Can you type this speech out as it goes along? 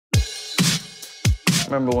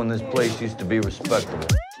Remember when this place used to be respectable?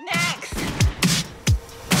 Next!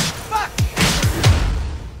 Fuck!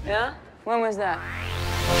 Yeah? When was that?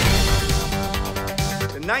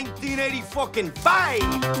 The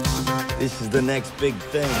 1985! This is the next big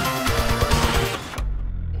thing.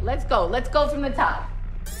 Let's go. Let's go from the top.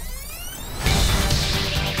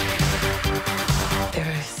 There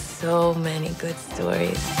are so many good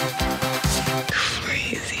stories.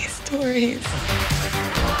 Crazy stories.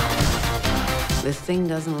 This thing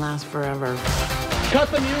doesn't last forever. Cut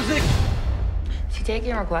the music! Is he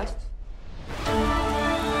taking requests?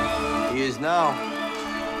 He is now. You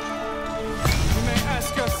may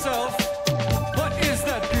ask yourself, what is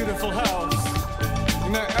that beautiful house? You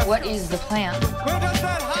may ask What is the plan? where does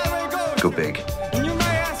that highway go? Go big. And you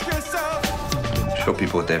may ask yourself, Show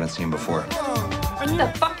people what they haven't seen before. and you,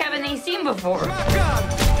 What the fuck haven't they seen before? my God,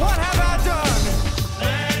 what have I done?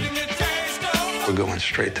 We're going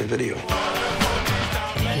straight to video.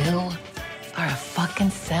 You are a fucking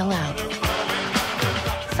sellout.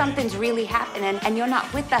 Something's really happening, and you're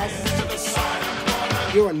not with us.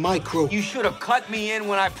 You're in my crew. You should have cut me in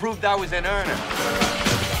when I proved I was an earner.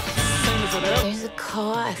 There's a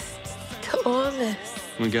cost to all this.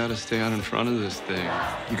 We gotta stay out in front of this thing.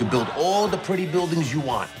 You can build all the pretty buildings you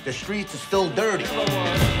want. The streets are still dirty.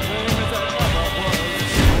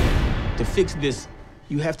 To fix this,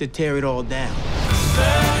 you have to tear it all down.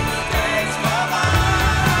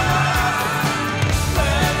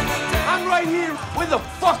 I'm right here. Where the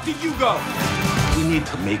fuck did you go? We need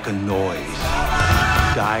to make a noise.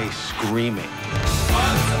 Die screaming.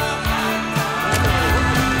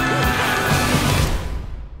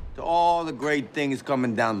 To all the great things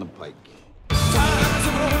coming down the pike.